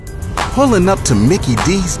Pulling up to Mickey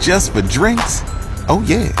D's just for drinks? Oh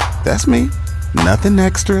yeah, that's me. Nothing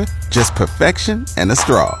extra, just perfection and a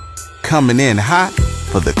straw. Coming in hot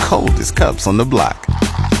for the coldest cups on the block.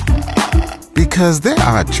 Because there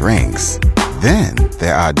are drinks. Then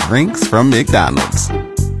there are drinks from McDonald's.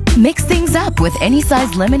 Mix things up with any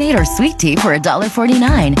size lemonade or sweet tea for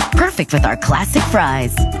 $1.49. Perfect with our classic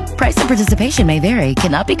fries. Price and participation may vary.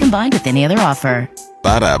 Cannot be combined with any other offer.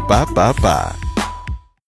 Ba-da-ba-ba-ba.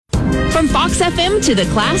 From Fox FM to the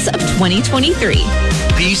class of 2023.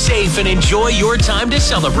 Be safe and enjoy your time to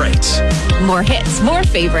celebrate. More hits, more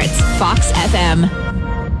favorites. Fox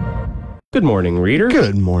FM. Good morning, Reader.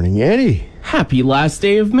 Good morning, Eddie. Happy last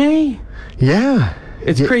day of May. Yeah.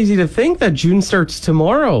 It's crazy to think that June starts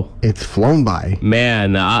tomorrow. It's flown by.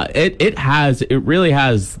 Man, it really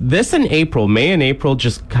has. This and April, May and April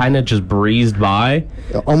just breezed by.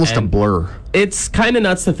 Almost a blur. It's kind of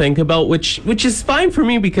nuts to think about, which is fine for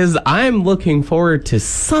me because I'm looking forward to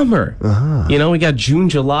summer. Uh-huh. You know, we got June,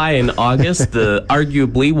 July, and August,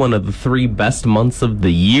 arguably one of the 3 best months of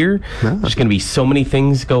the year. Yeah. There's going to be so many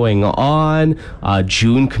things going on.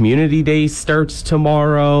 June Community Day starts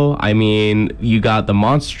tomorrow. I mean, you got the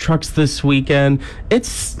monster trucks this weekend.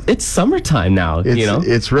 It's summertime now, you know?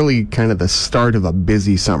 It's really kind of the start of a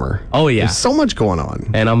busy summer. Oh, yeah. There's so much going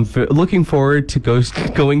on. And I'm looking forward to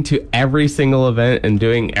going to every single event and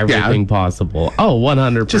doing everything possible. Oh,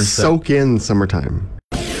 100%. Just soak in summertime.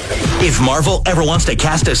 If Marvel ever wants to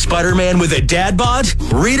cast a Spider-Man with a dad bod,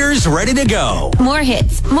 Reader's ready to go. More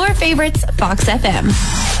hits, more favorites. Fox FM.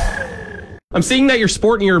 I'm seeing that you're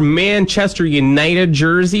sporting your Manchester United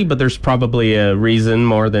jersey, but there's probably a reason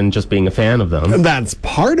more than just being a fan of them. That's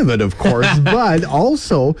part of it, of course, but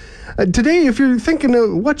also today, if you're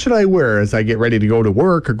thinking, what should I wear as I get ready to go to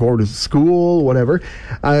work or go to school, whatever,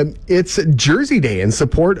 it's Jersey Day in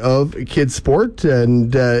support of kids sport.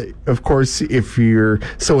 And of course, if you're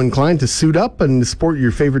so inclined to suit up and support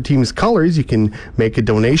your favorite team's colors, you can make a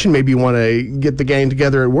donation. Maybe you want to get the gang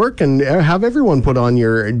together at work and have everyone put on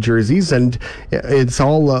your jerseys. And it's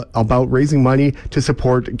all about raising money to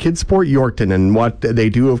support Kids Sport Yorkton. And what they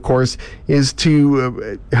do, of course, is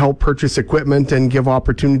to help purchase equipment and give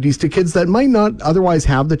opportunities to kids that might not otherwise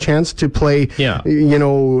have the chance to play,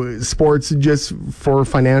 sports just for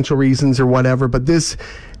financial reasons or whatever. But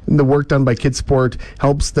the work done by Kids Sport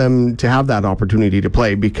helps them to have that opportunity to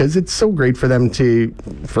play because it's so great for them to,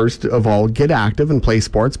 first of all, get active and play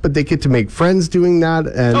sports, but they get to make friends doing that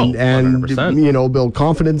and build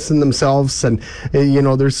confidence in themselves. And,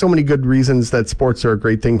 there's so many good reasons that sports are a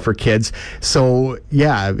great thing for kids. So,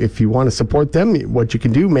 yeah, if you want to support them, what you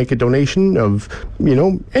can do, make a donation of,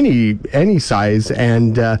 any size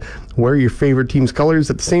and wear your favorite team's colors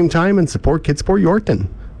at the same time and support Kids Sport Yorkton.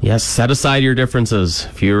 Yes, set aside your differences.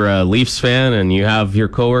 If you're a Leafs fan and you have your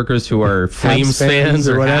coworkers who are Flames fans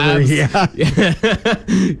or whatever,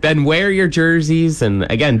 then wear your jerseys. And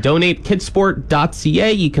again, donate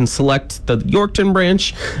kidsport.ca. You can select the Yorkton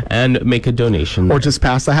branch and make a donation. Or just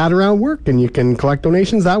pass the hat around work and you can collect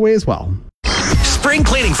donations that way as well. Spring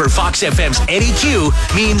cleaning for Fox FM's Eddie Q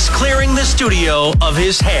means clearing the studio of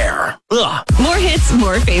his hair. Ugh. More hits,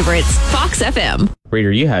 more favorites. Fox FM.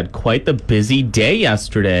 Reader, you had quite the busy day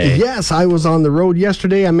yesterday. Yes, I was on the road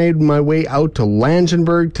yesterday. I made my way out to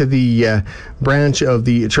Langenburg to the branch of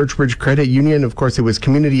the Churchbridge Credit Union. Of course, it was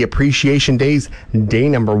Community Appreciation Days, day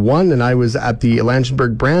number 1, and I was at the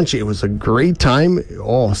Langenburg branch. It was a great time.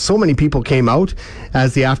 Oh, so many people came out.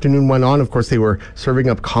 As the afternoon went on, of course, they were serving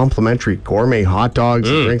up complimentary gourmet hot dogs,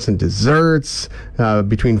 drinks, and desserts.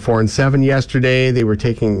 Between 4 and 7 yesterday, they were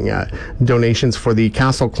taking donations for the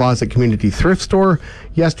Castle Closet Community Thrift Store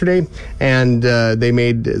yesterday, and they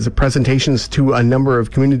made presentations to a number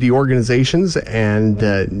of community organizations, and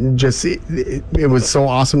it was so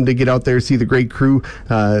awesome to get out there, see the great crew.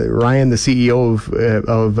 Ryan, the CEO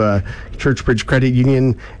of Churchbridge Credit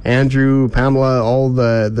Union, Andrew, Pamela, all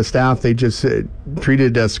the staff, they just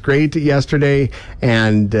treated us great yesterday,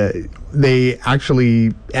 and they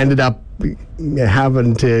actually ended up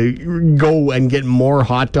having to go and get more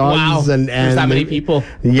hot dogs. Wow, and there's that many people.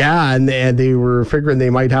 Yeah, and they were figuring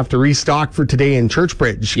they might have to restock for today in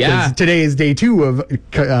Churchbridge. Yeah. Today is day 2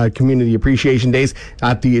 of Community Appreciation Days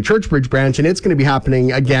at the Churchbridge branch, and it's going to be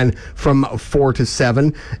happening again from 4 to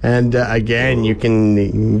 7. And again, you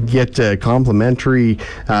can get complimentary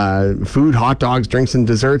food, hot dogs, drinks, and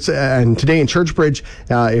desserts. And today in Churchbridge,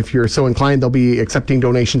 if you're so inclined, they'll be accepting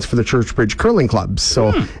donations for the Churchbridge Curling Clubs.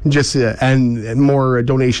 So just and and more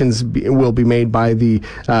donations will be made by the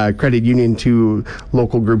credit union to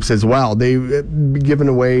local groups as well. They've given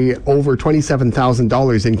away over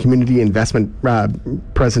 $27,000 in community investment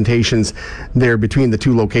presentations there between the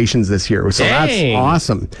two locations this year. So Dang. That's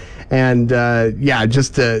awesome. And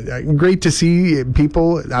just great to see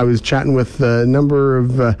people. I was chatting with a number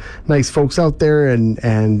of nice folks out there, and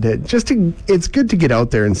it's good to get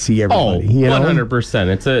out there and see everybody.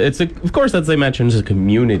 100%. It's of course, as I mentioned, it's a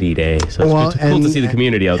community day, so it's cool to see the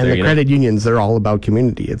community out there. And the credit unions, they're all about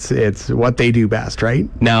community. It's what they do best, right?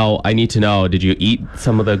 Now, I need to know, did you eat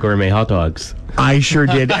some of the gourmet hot dogs? I sure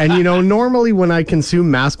did. And, normally when I consume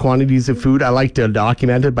mass quantities of food, I like to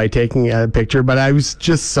document it by taking a picture, but I was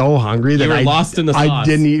just so hungry that You were lost in the sauce. I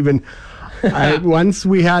didn't even... once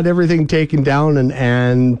we had everything taken down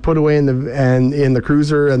and put away in the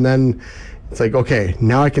cruiser, and then it's like, okay,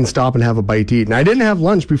 now I can stop and have a bite to eat. And I didn't have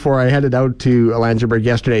lunch before I headed out to Langenburg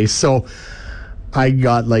yesterday, so I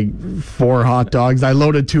got like 4 hot dogs. I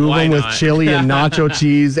loaded 2 of them with chili and nacho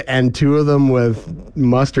cheese, and 2 of them with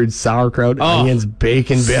mustard, sauerkraut, onions,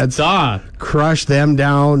 bacon bits. Stop. Crushed them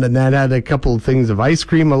down, and then had a couple of things of ice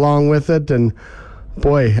cream along with it. And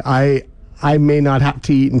boy, I may not have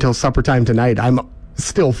to eat until supper time tonight. I'm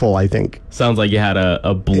still full, I think. Sounds like you had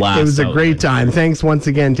a blast. It was a great time. Thanks once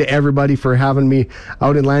again to everybody for having me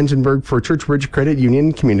out in Langenburg for Church Bridge Credit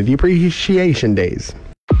Union Community Appreciation Days.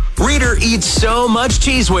 Reader eats so much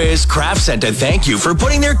Cheese Whiz, Kraft sent a thank you for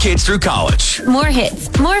putting their kids through college. More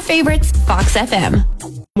hits, more favorites, Fox FM.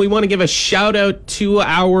 We want to give a shout out to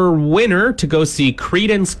our winner to go see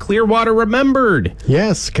Creedence Clearwater Remembered.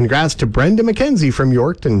 Yes, congrats to Brenda McKenzie from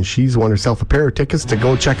Yorkton. She's won herself a pair of tickets to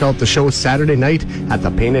go check out the show Saturday night at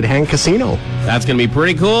the Painted Hand Casino. That's going to be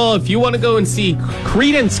pretty cool. If you want to go and see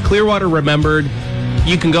Creedence Clearwater Remembered,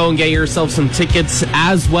 you can go and get yourself some tickets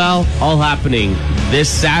as well, all happening this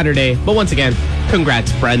Saturday. But once again,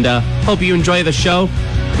 congrats, Brenda. Hope you enjoy the show.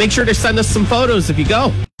 Make sure to send us some photos if you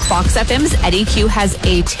go. Fox FM's Eddie Q has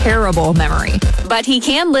a terrible memory, but he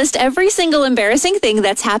can list every single embarrassing thing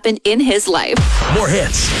that's happened in his life. More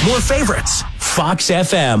hits, more favorites. Fox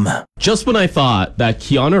FM. Just when I thought that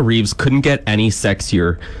Keanu Reeves couldn't get any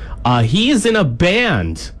sexier, he is in a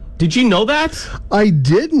band. Did you know that? I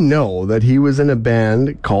did know that he was in a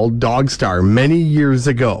band called Dogstar many years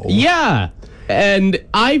ago. Yeah. And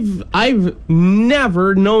I've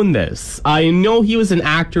never known this. I know he was an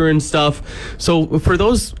actor and stuff. So for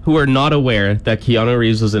those who are not aware that Keanu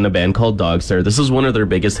Reeves was in a band called Dogstar, this is one of their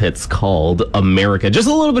biggest hits called America. Just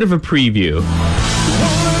a little bit of a preview.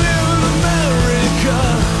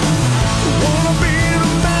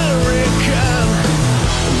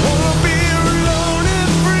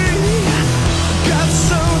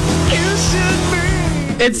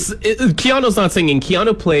 Keanu's not singing.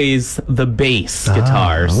 Keanu plays the bass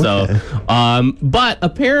guitar. Okay. So, but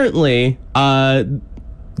apparently,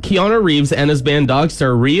 Keanu Reeves and his band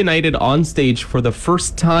Dogstar reunited on stage for the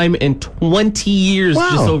first time in 20 years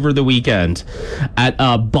just over the weekend at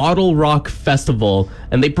a Bottle Rock Festival,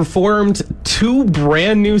 and they performed 2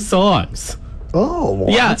 brand new songs. Oh, well,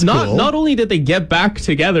 yeah! that's Not cool. not only did they get back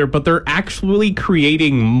together, but they're actually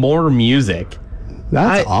creating more music.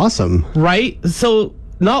 That's awesome, right? So.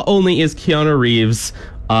 Not only is Keanu Reeves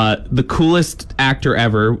the coolest actor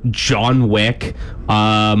ever, John Wick.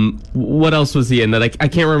 What else was he in? That I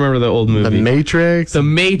can't remember the old movie. The Matrix. The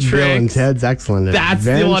Matrix. Bill and Ted's Excellent That's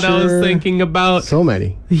Adventure. the one I was thinking about. So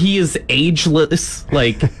many. He is ageless.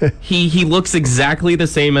 Like he looks exactly the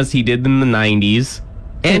same as he did in the 90s,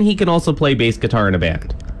 and he can also play bass guitar in a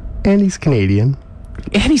band. And he's Canadian.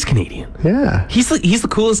 And he's Canadian. Yeah. He's the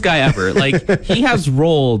coolest guy ever. Like he has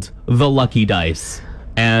rolled the lucky dice.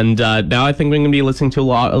 And now I think we're going to be listening to a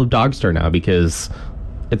lot of Dogstar now because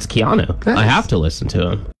it's Keanu. Nice. I have to listen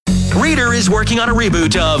to him. Reader is working on a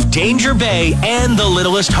reboot of Danger Bay and The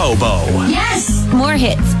Littlest Hobo. Yes! More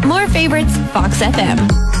hits, more favorites, Fox FM.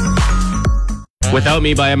 Without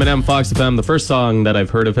Me by Eminem, Fox FM, the first song that I've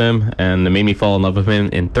heard of him, and it made me fall in love with him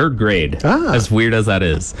in 3rd grade. As weird as that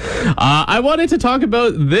is. I wanted to talk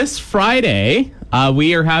about this Friday.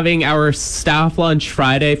 We are having our staff lunch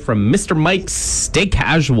Friday from Mr. Mike's Steak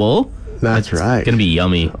Casual. That's right. It's going to be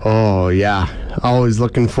yummy. Oh, yeah. Always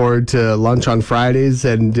looking forward to lunch on Fridays,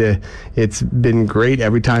 and it's been great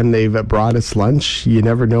every time they've brought us lunch. You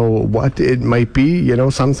never know what it might be. You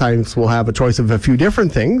know, sometimes we'll have a choice of a few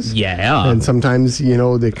different things. Yeah. And sometimes, you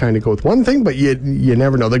know, they kind of go with one thing, but you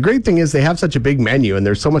never know. The great thing is they have such a big menu, and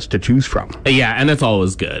there's so much to choose from. Yeah, and it's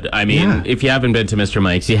always good. I mean, if you haven't been to Mr.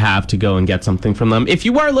 Mike's, you have to go and get something from them. If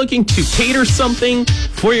you are looking to cater something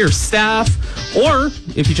for your staff, or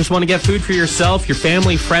if you just want to get food for yourself, your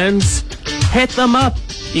family, friends, hit them up.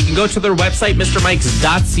 you can go to their website,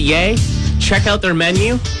 mrmikes.ca, check out their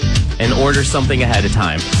menu, and order something ahead of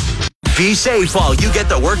time. Be safe while you get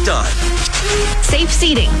the work done. Safe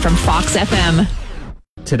seating from Fox FM.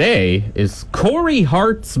 Today is Corey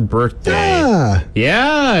Hart's birthday.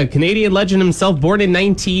 Yeah. Canadian legend himself, born in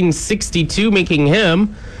 1962, making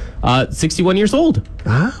him 61 years old.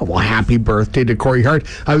 Well, happy birthday to Corey Hart.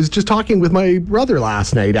 I was just talking with my brother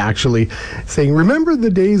last night, actually, saying, remember the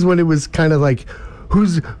days when it was kind of like,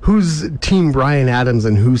 who's team Bryan Adams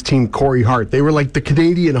and who's team Corey Hart? They were like the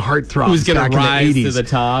Canadian heartthrobs Who's going to rise to the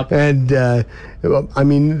top? And, I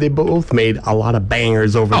mean, they both made a lot of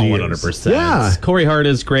bangers over the years. 100%. Yeah. Corey Hart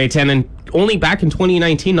is great. And only back in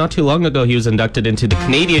 2019, not too long ago, he was inducted into the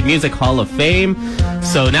Canadian Music Hall of Fame.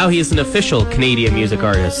 So now he is an official Canadian music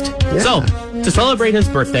artist. Yeah. So, to celebrate his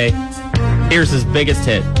birthday, here's his biggest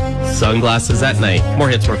hit, Sunglasses at Night. More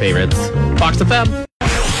hits, more favorites. Fox FM.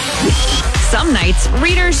 Some nights,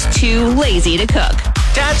 readers too lazy to cook.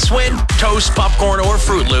 That's when toast, popcorn, or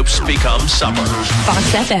Fruit Loops become supper.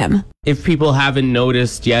 Fox FM. If people haven't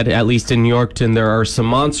noticed yet, at least in Yorkton, there are some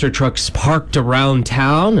monster trucks parked around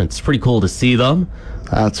town. It's pretty cool to see them.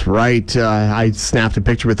 That's right. I snapped a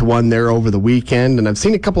picture with one there over the weekend, and I've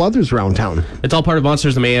seen a couple others around town. It's all part of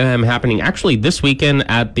Monsters of Mayhem happening actually this weekend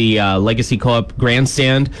at the Legacy Co-op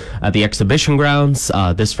Grandstand at the exhibition grounds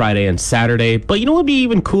this Friday and Saturday. But you know what would be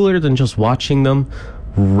even cooler than just watching them?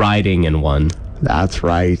 Riding in one. That's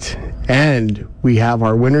right. And we have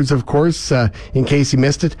our winners, of course, in case you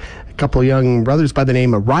missed it. A couple of young brothers by the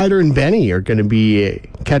name of Ryder and Benny are going to be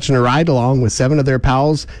catching a ride along with 7 of their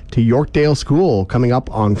pals to Yorkdale School coming up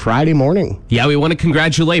on Friday morning. Yeah, we want to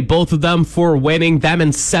congratulate both of them for winning. Them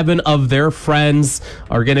and 7 of their friends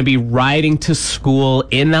are going to be riding to school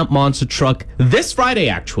in that monster truck this Friday,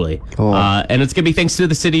 actually. And it's going to be thanks to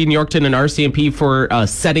the city in Yorkton and RCMP for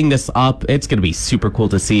setting this up. It's going to be super cool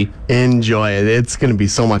to see. Enjoy it. It's going to be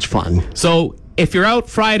so much fun. So if you're out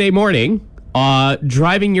Friday morning,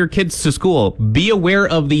 driving your kids to school, be aware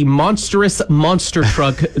of the monstrous monster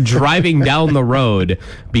truck driving down the road,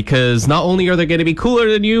 because not only are they going to be cooler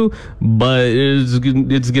than you, but it's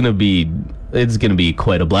going to be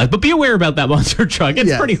quite a blast. But be aware about that monster truck.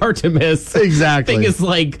 It's pretty hard to miss. Exactly. The thing is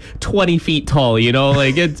like 20 feet tall, you know,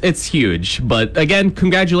 like it's huge. But again,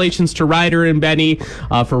 congratulations to Ryder and Benny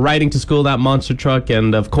for riding to school that monster truck.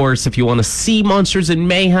 And of course, if you want to see Monsters in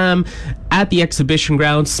Mayhem at the exhibition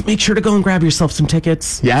grounds, make sure to go and grab yourself some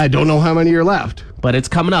tickets. Yeah, I don't know how many are left, but it's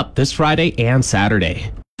coming up this Friday and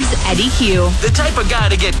Saturday. Eddie Q. The type of guy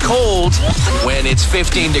to get cold when it's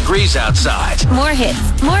 15 degrees outside. More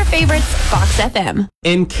hits, more favorites, Fox FM.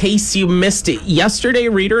 In case you missed it, yesterday,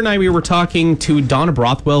 Reader and I, we were talking to Donna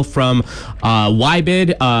Brothwell from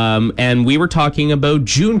YBID, and we were talking about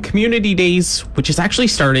June Community Days, which is actually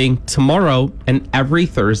starting tomorrow and every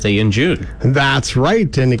Thursday in June. That's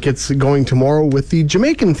right, and it gets going tomorrow with the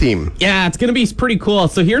Jamaican theme. Yeah, it's going to be pretty cool.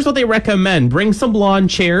 So here's what they recommend. Bring some lawn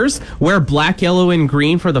chairs, wear black, yellow, and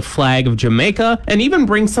green for the flag of Jamaica, and even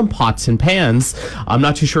bring some pots and pans. I'm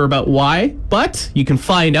not too sure about why, but you can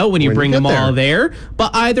find out when you bring them all there.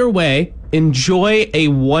 But either way, enjoy a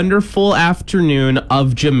wonderful afternoon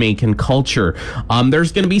of Jamaican culture.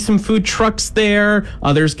 There's going to be some food trucks there.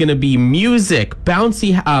 There's going to be music,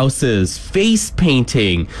 bouncy houses, face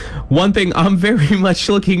painting. One thing I'm very much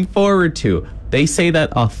looking forward to, they say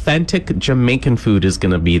that authentic Jamaican food is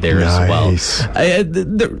going to be there as well.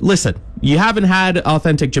 Listen, you haven't had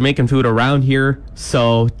authentic Jamaican food around here,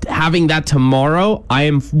 so having that tomorrow, I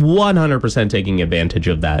am 100% taking advantage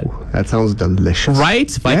of that. That sounds delicious.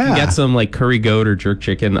 Right? If I can get some like curry goat or jerk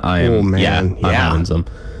chicken, I'm having some.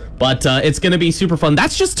 But it's going to be super fun.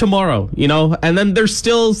 That's just tomorrow, you know? And then there's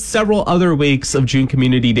still several other weeks of June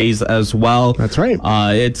Community Days as well. That's right.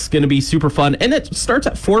 It's going to be super fun. And it starts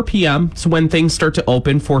at 4 p.m. So when things start to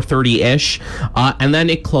open, 4:30-ish. And then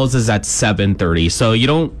it closes at 7:30. So you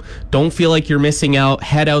don't feel like you're missing out.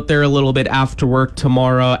 Head out there a little bit after work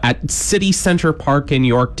tomorrow at City Center Park in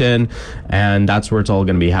Yorkton. And that's where it's all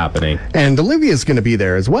going to be happening. And Olivia's going to be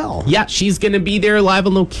there as well. Yeah, she's going to be there live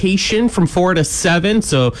on location from 4 to 7.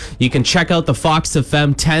 So you can check out the Fox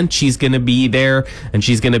FM tent. She's going to be there, and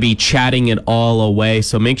she's going to be chatting it all away.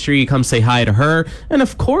 So make sure you come say hi to her. And,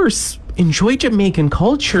 of course, enjoy Jamaican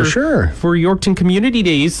culture. For sure. For Yorkton Community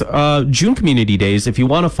Days, June Community Days. If you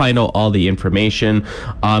want to find out all the information,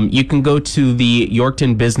 you can go to the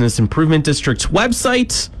Yorkton Business Improvement District's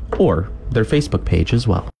website or their Facebook page as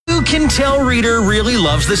well. You can tell Reader really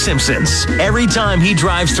loves The Simpsons. Every time he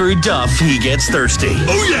drives through Duff, he gets thirsty.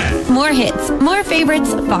 Oh, yeah! More hits, more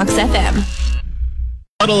favorites, Fox FM.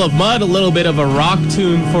 Puddle of Mud, a little bit of a rock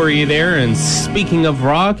tune for you there. And speaking of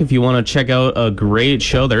rock, if you want to check out a great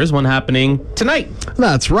show, there is one happening tonight.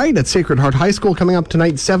 That's right, at Sacred Heart High School, coming up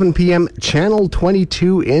tonight, 7 p.m., Channel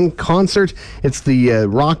 22 in concert. It's the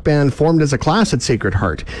rock band formed as a class at Sacred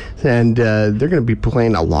Heart. And they're going to be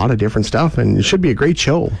playing a lot of different stuff, and it should be a great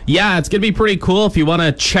show. Yeah, it's going to be pretty cool if you want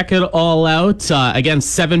to check it all out. Again,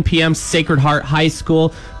 7 p.m., Sacred Heart High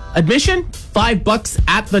School. Admission, $5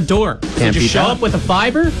 at the door. Can't just beat show that. up with a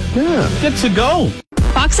 $5. Yeah. Good to go.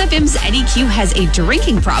 Fox FM's Eddie Q has a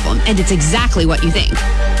drinking problem, and it's exactly what you think.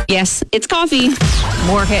 Yes, it's coffee.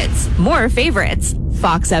 More hits, more favorites.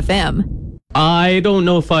 Fox FM. I don't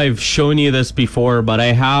know if I've shown you this before, but I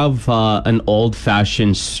have an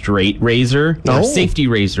old-fashioned straight razor. Or Oh. safety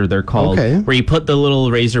razor, they're called. Okay. Where you put the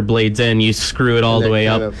little razor blades in, you screw it all the way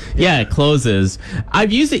up. Yeah, it closes.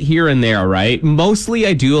 I've used it here and there, right? Mostly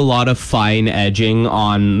I do a lot of fine edging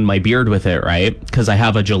on my beard with it, right? Because I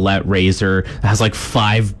have a Gillette razor that has like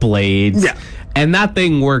 5 blades. Yeah. And that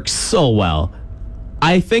thing works so well.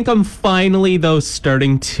 I think I'm finally, though,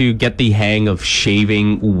 starting to get the hang of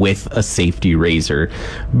shaving with a safety razor.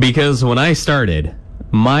 Because when I started,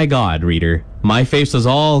 my God, reader, my face was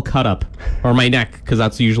all cut up. Or my neck, because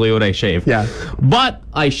that's usually what I shave. Yeah. But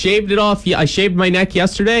I shaved it off. I shaved my neck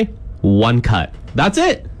yesterday. 1 cut. That's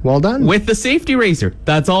it. Well done. With the safety razor.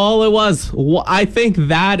 That's all it was. I think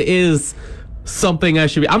that is something I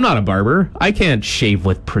should be. I'm not a barber. I can't shave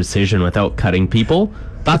with precision without cutting people.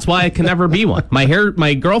 That's why I can never be one.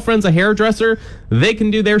 My girlfriend's a hairdresser. They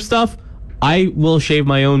can do their stuff. I will shave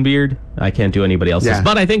my own beard. I can't do anybody else's. Yeah.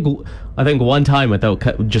 But I think one time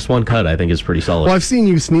without just 1 cut, I think is pretty solid. Well, I've seen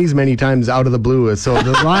you sneeze many times out of the blue, so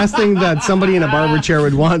the last thing that somebody in a barber chair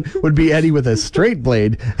would want would be Eddie with a straight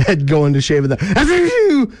blade and going to shave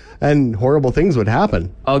it, and horrible things would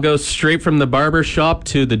happen. I'll go straight from the barber shop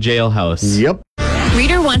to the jailhouse. Yep.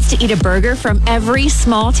 Reader wants to eat a burger from every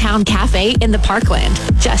small town cafe in the Parkland.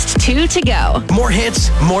 Just 2 to go. More hits,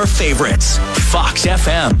 more favorites. Fox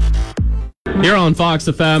FM. You're on Fox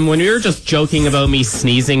FM. When we were just joking about me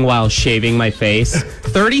sneezing while shaving my face,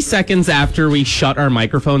 30 seconds after we shut our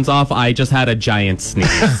microphones off, I just had a giant sneeze.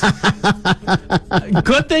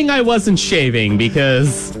 Good thing I wasn't shaving,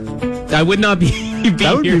 because I would not be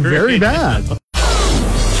That would be very bad.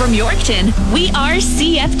 From Yorkton, we are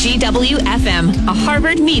CFGW FM, a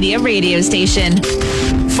Harvard Media radio station.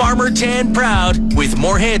 Farmer Tan proud with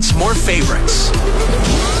more hits, more favorites.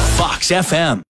 Fox FM.